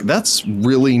 It's just like, that's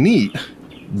really neat.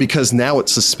 Because now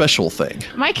it's a special thing.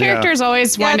 My characters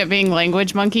always wind up being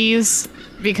language monkeys.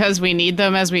 because we need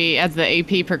them as the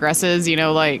AP progresses,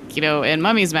 in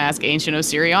Mummy's Mask, Ancient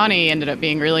Osiriani ended up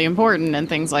being really important and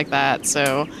things like that.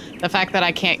 So the fact that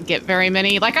I can't get very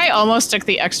many, I almost took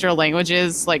the extra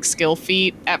languages, skill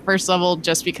feat at first level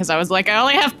just because I was like, I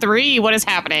only have 3. What is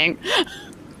happening?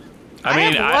 I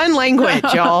have one language,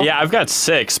 y'all. Yeah, I've got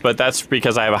 6, but that's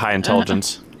because I have a high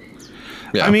intelligence.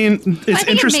 Yeah. I mean, it's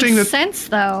interesting it makes sense,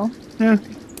 though. Yeah.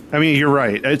 I mean, you're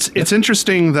right. It's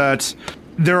interesting that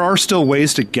there are still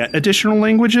ways to get additional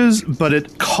languages, but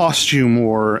it costs you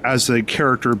more as a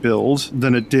character build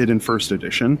than it did in first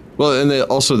edition. Well, and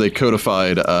they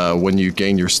codified when you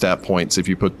gain your stat points. If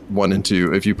you put one of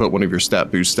your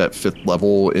stat boosts at 5th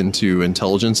level into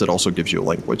intelligence, it also gives you a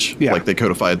language. Yeah. They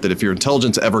codified that if your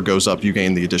intelligence ever goes up, you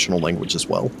gain the additional language as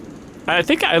well. I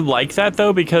think I like that,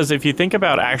 though, because if you think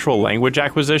about actual language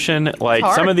acquisition,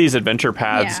 some of these adventure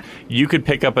paths, you could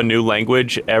pick up a new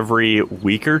language every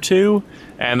week or 2,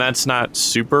 and that's not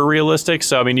super realistic.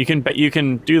 So, I mean, you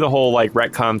can do the whole,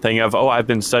 retcon thing of, I've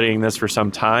been studying this for some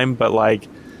time, but,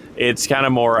 it's kind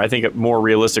of more, I think, a more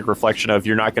realistic reflection of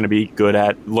you're not going to be good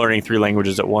at learning 3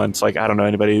 languages at once. I don't know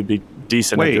anybody who'd be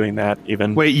decent at doing that,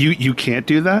 even. Wait, you can't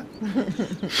do that?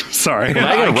 Sorry. I'm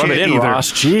not going to rub it in,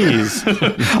 Ross.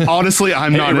 Jeez. Honestly,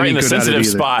 I'm not right any in the good sensitive at it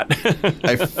spot.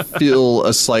 I feel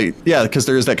a slight... Yeah, because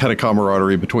there is that kind of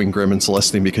camaraderie between Grimm and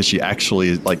Celestine because she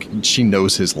actually, she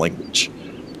knows his language.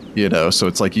 So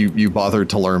it's you bothered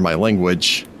to learn my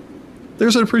language.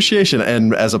 There's an appreciation,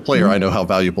 and as a player, I know how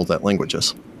valuable that language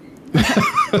is.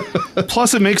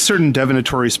 Plus, it makes certain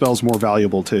divinatory spells more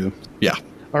valuable, too. Yeah.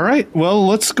 All right, well,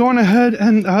 let's go on ahead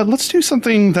and let's do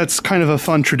something that's kind of a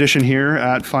fun tradition here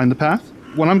at Find the Path.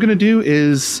 What I'm going to do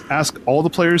is ask all the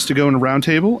players to go in a round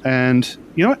table, and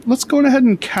you know what? Let's go on ahead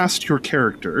and cast your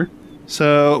character.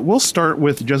 So we'll start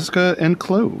with Jessica and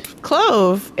Clove.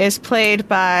 Clove is played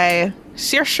by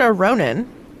Saoirse Ronan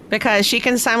because she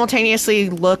can simultaneously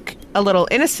look a little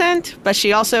innocent, but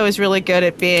she also is really good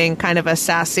at being kind of a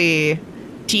sassy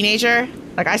teenager.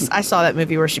 I saw that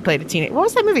movie where she played a teenager. What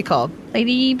was that movie called?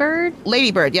 Lady Bird?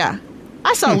 Lady Bird, yeah.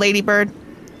 I saw Lady Bird.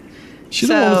 She's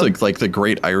the one with the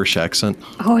great Irish accent.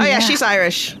 Oh yeah, she's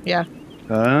Irish. Yeah.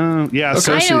 Yeah. Okay.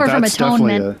 So I know her from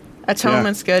Atonement.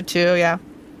 Atonement's good too. Yeah.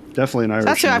 Definitely an Irish. So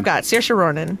that's who name. I've got. Saoirse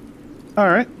Ronan. All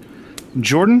right.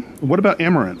 Jordan, what about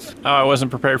Amaranthe? Oh, I wasn't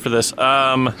prepared for this.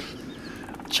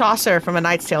 Chaucer from A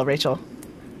Knight's Tale, Rachel.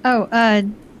 Oh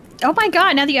my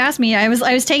God! Now that you asked me, I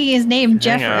was taking his name.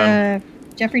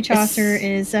 Geoffrey Chaucer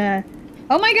is. Oh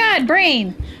my God,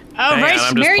 brain. Oh,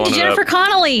 right. Married to Jennifer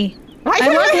Connelly. I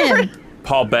love him.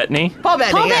 Paul Bettany. Paul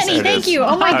Bettany. Yes, thank you.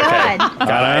 Oh my God.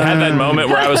 God, I had that moment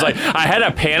where I was like, I had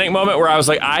a panic moment where I was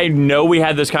like, I know we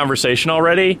had this conversation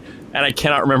already, and I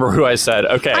cannot remember who I said.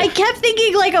 Okay. I kept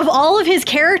thinking of all of his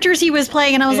characters he was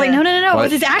playing, and I was like, no, What?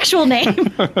 what's his actual name?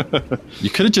 You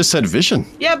could have just said Vision.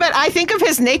 Yeah, but I think of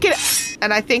his naked,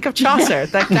 and I think of Chaucer.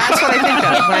 That's what I think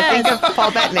of when I think of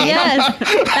Paul Bettany. Yes,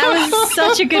 that was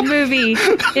such a good movie.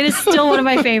 It is still one of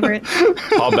my favorites.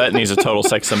 Paul Bettany's a total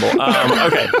sex symbol.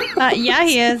 Okay. Yeah,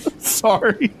 he is.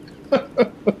 Sorry.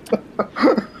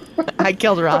 I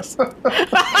killed Ross.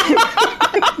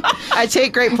 I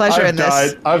take great pleasure in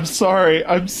this. I'm sorry.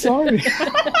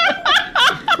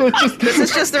 This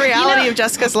is just the reality of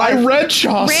Jessica's life. I read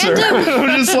Chaucer.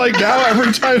 I'm just now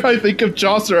every time I think of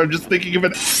Chaucer, I'm just thinking of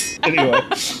it. Anyway.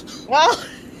 Well,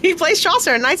 he plays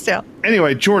Chaucer in Knight's Tale.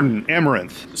 Anyway, Jordan,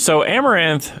 Amaranthe. So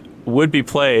Amaranthe would be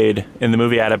played in the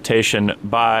movie adaptation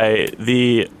by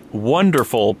the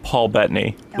wonderful Paul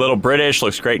Bettany. Little British,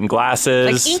 looks great in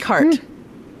glasses. Inkheart.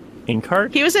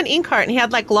 Inkheart? He was in Inkheart, and he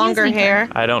had longer hair.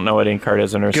 I don't know what Inkheart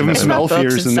is. Give him some elf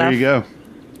ears, and there you go.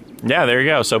 Yeah, there you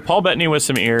go. So Paul Bettany with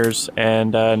some ears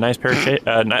and a nice pair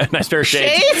of nice pair of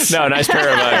shades. No, nice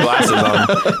pair of glasses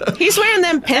on. He's wearing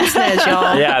them pince-nez,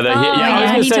 y'all. Yeah,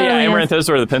 I was gonna say Amaranthe is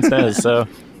where the pince-nez. So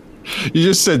you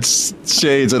just said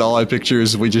shades, and all I picture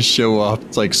is we just show up.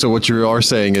 It's so what you are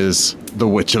saying is the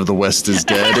Witch of the West is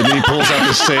dead, and then he pulls out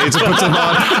the shades and puts them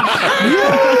on.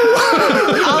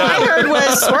 All I heard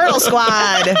was Squirtle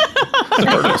Squad.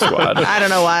 Squirtle Squad. I don't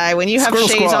know why. When you have Squirtle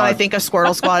shades Squad. on, I think of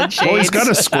Squirtle Squad shades. Well, he's got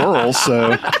a squirrel,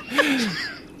 so...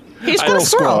 He's got a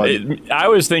squirrel. I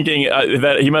was thinking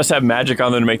that he must have magic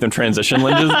on them to make them transition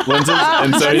lenses.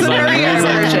 And so he's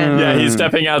version. he's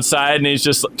stepping outside and he's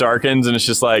just darkens and it's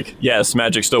just yes,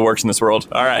 magic still works in this world.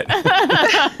 All right.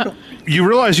 You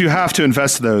realize you have to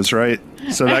invest those, right?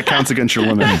 So that counts against your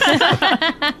limit.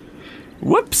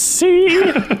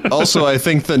 Whoopsie. Also, I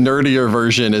think the nerdier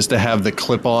version is to have the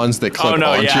clip-ons that clip onto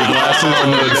your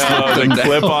glasses. The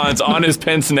clip-ons on his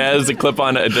pince-nez, the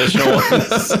clip-on additional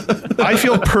ones. I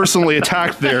feel personally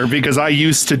attacked there because I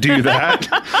used to do that.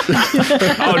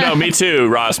 Oh, no, me too,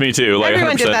 Ross, me too. Like,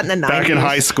 Everyone 100%. did that in the 90s. Back in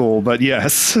high school, but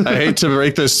yes. I hate to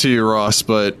break this to you, Ross,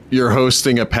 but you're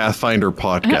hosting a Pathfinder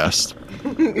podcast.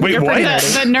 Wait, what?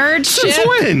 The nerd Since ship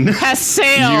when? has You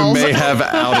sailed. may have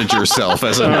outed yourself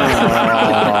as a nerd.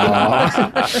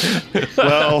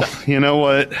 Well, you know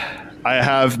what? I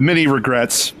have many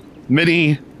regrets.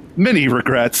 Many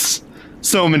regrets.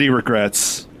 So many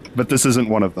regrets. But this isn't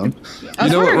one of them. You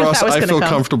know what, wondering if Ross? that was I gonna feel come.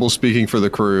 comfortable speaking for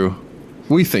the crew.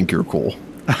 We think you're cool.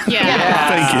 Yeah.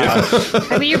 Thank you.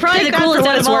 I mean, you're probably the Take that coolest for what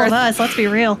out of it's all worth. of us. Let's be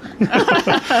real.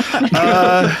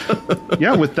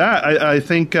 Yeah, with that, I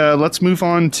think let's move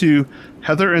on to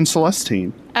Heather and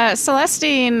Celestine.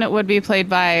 Celestine would be played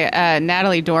by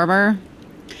Natalie Dormer.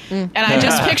 And I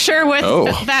just picture with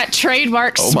that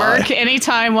trademark smirk my.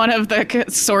 anytime one of the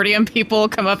consortium people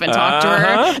come up and talk to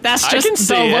her. That's I can just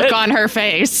the see look it. on her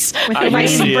face. With I the can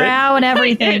raised see it. brow and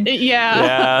everything.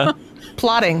 Yeah.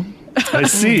 Plotting. I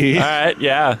see. All right,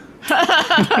 yeah.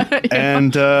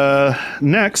 And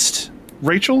next,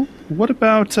 Rachel, what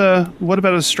about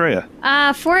Astrea?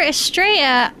 For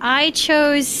Astrea, I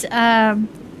chose.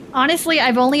 Honestly,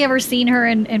 I've only ever seen her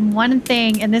in one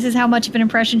thing, and this is how much of an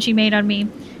impression she made on me.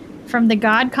 From the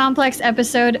God Complex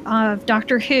episode of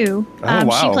Doctor Who, wow.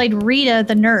 she played Rita,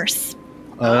 the nurse.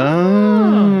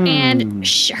 Oh. And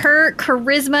her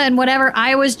charisma and whatever,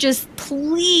 I was just,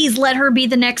 please let her be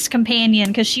the next companion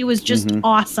because she was just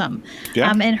awesome.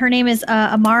 Yeah. And her name is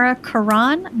Amaranthe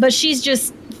Karan, but she's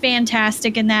just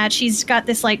fantastic in that. She's got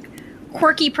this like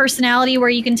quirky personality where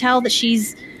you can tell that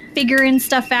she's figuring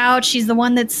stuff out. She's the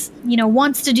one that's,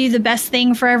 wants to do the best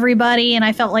thing for everybody. And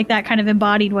I felt like that kind of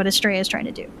embodied what Astrea is trying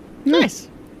to do. Nice.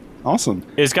 Awesome.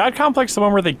 Is God Complex the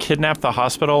one where they kidnap the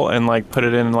hospital and like put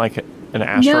it in like an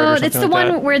asteroid or No, something it's the like one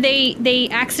that? where they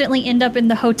accidentally end up in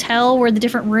the hotel where the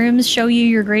different rooms show you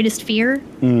your greatest fear.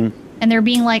 And they're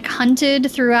being like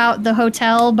hunted throughout the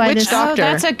hotel by Which this doctor?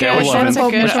 That's a good, which one? that's a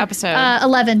good Which one? episode.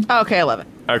 11. Oh, okay, 11.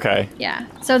 Okay. Yeah.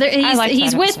 So he's liked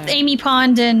that with episode. Amy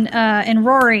Pond and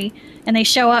Rory, and they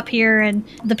show up here, and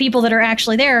the people that are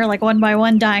actually there are like one by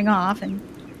one dying off, and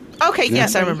Okay,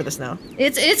 yes, I remember this now.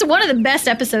 it's one of the best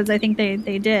episodes I think they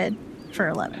did for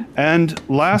 11. And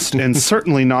last and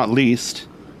certainly not least,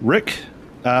 Rick,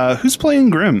 who's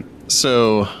playing Grim?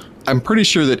 So I'm pretty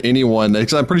sure that anyone,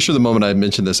 because I'm pretty sure the moment I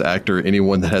mentioned this actor,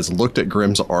 anyone that has looked at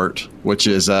Grimm's art, which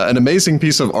is an amazing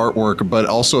piece of artwork, but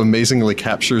also amazingly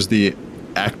captures the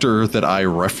actor that I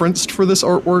referenced for this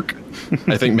artwork,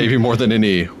 I think maybe more than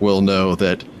any will know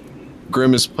that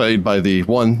Grimm is played by the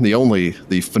one, the only,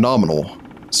 the phenomenal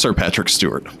Sir Patrick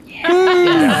Stewart. Yeah,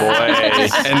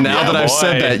 boy. And now that I've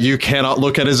said that, you cannot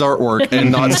look at his artwork and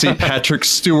not see Patrick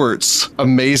Stewart's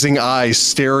amazing eyes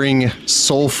staring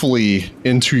soulfully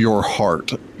into your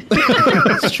heart.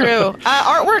 It's true.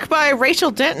 Artwork by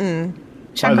Rachel Denton.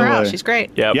 Check By the her out. way. She's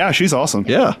great. Yep. Yeah, she's awesome.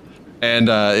 Yeah. And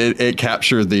it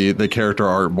captured the character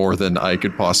art more than I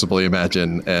could possibly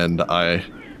imagine. And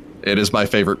it is my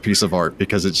favorite piece of art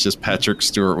because it's just Patrick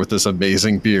Stewart with this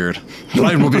amazing beard.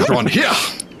 Line will be drawn here.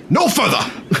 No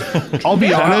further. I'll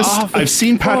be honest, I've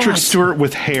seen Patrick Stewart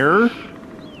with hair,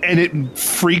 and it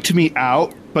freaked me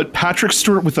out. But Patrick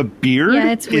Stewart with a beard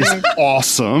Yeah, it's is weird.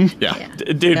 awesome. Yeah.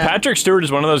 Dude, Patrick Stewart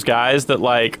is one of those guys that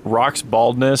like rocks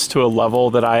baldness to a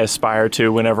level that I aspire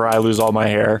to whenever I lose all my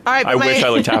hair. All right, I wish I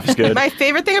looked half as good. My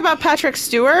favorite thing about Patrick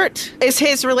Stewart is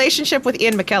his relationship with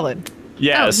Ian McKellen.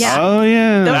 Yes. Oh, yeah. Oh,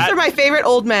 yeah. Those That- are my favorite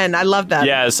old men. I love them.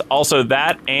 Yes. Also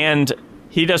that, and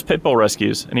he does pit bull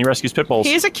rescues, and he rescues pit bulls.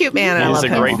 He's a cute man. And I He's love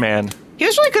a him. great man. He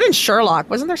was really good in Sherlock.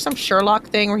 Wasn't there some Sherlock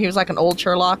thing where he was like an old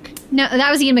Sherlock? No,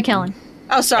 that was Ian McKellen.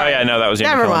 Oh, sorry. Oh yeah, no, that was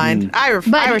Ian Never McKellen. mind. I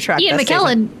But retract Ian that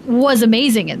statement. McKellen was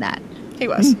amazing in that. He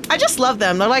was. I just love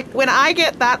them. They're like, when I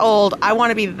get that old, I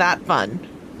want to be that fun.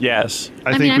 Yes. I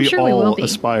I think mean, I'm we sure we will all be.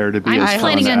 aspire to be I'm as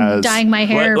planning fun on as... dyeing my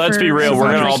hair. Let's for be real.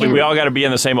 We're gonna all be. graduation. We all got to be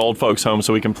in the same old folks' home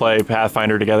so we can play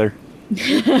Pathfinder together.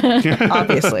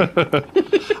 Obviously.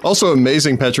 Also,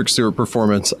 amazing Patrick Stewart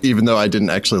performance, even though I didn't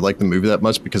actually like the movie that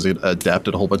much because it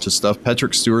adapted a whole bunch of stuff.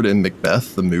 Patrick Stewart in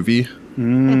Macbeth, the movie,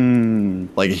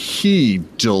 like he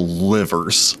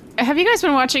delivers. Have you guys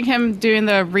been watching him doing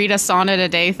the read a sonnet a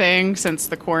day thing since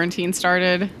the quarantine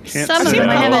started? Can't Some of say them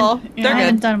I that. haven't. They're I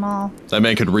haven't good. done them all. That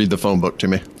man could read the phone book to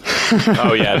me.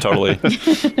 Oh yeah, totally.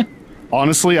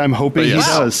 Honestly, I'm hoping But yes.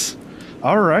 he does.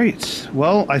 All right.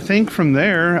 Well, I think from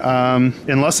there,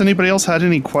 unless anybody else had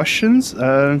any questions,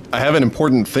 I have an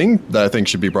important thing that I think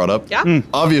should be brought up. Yeah.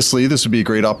 Obviously, this would be a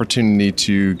great opportunity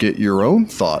to get your own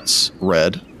thoughts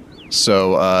read.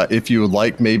 So if you would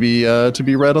like maybe to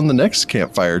be read on the next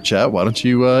Campfire Chat, why don't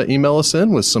you email us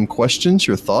in with some questions,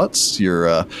 your thoughts,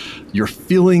 your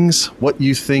feelings, what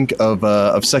you think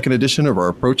of Second Edition, of our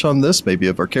approach on this, maybe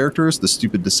of our characters, the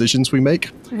stupid decisions we make.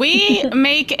 We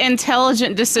make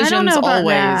intelligent decisions I don't know about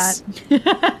always.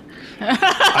 that.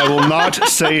 I will not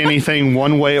say anything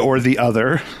one way or the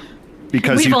other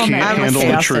because We've you all can't met. I'm a handle the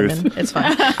chaos truth. demon. It's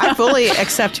fine. I fully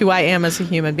accept who I am as a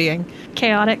human being.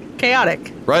 Chaotic.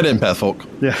 Chaotic. Right in, Pathfolk.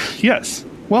 Yeah. Yes.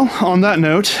 Well, on that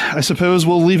note, I suppose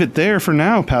we'll leave it there for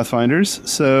now, Pathfinders.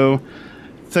 So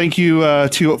thank you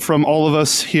from all of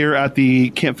us here at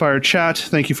the Campfire Chat.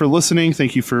 Thank you for listening.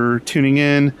 Thank you for tuning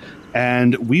in.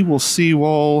 And we will see you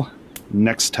all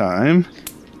next time.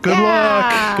 Good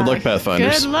luck. Good luck,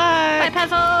 Pathfinders. Good luck. Bye,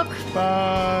 Pathfolk.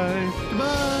 Bye.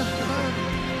 Goodbye.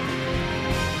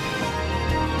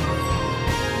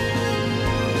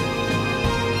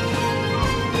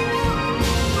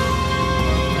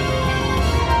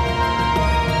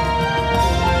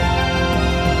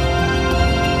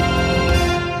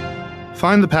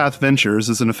 Find the Path Ventures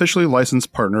is an officially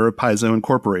licensed partner of Paizo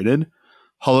Incorporated.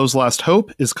 Hollow's Last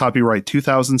Hope is copyright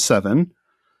 2007.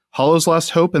 Hollow's Last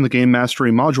Hope and the Game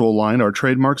Mastery module line are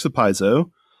trademarks of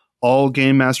Paizo. All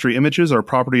Game Mastery images are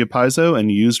property of Paizo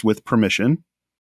and used with permission.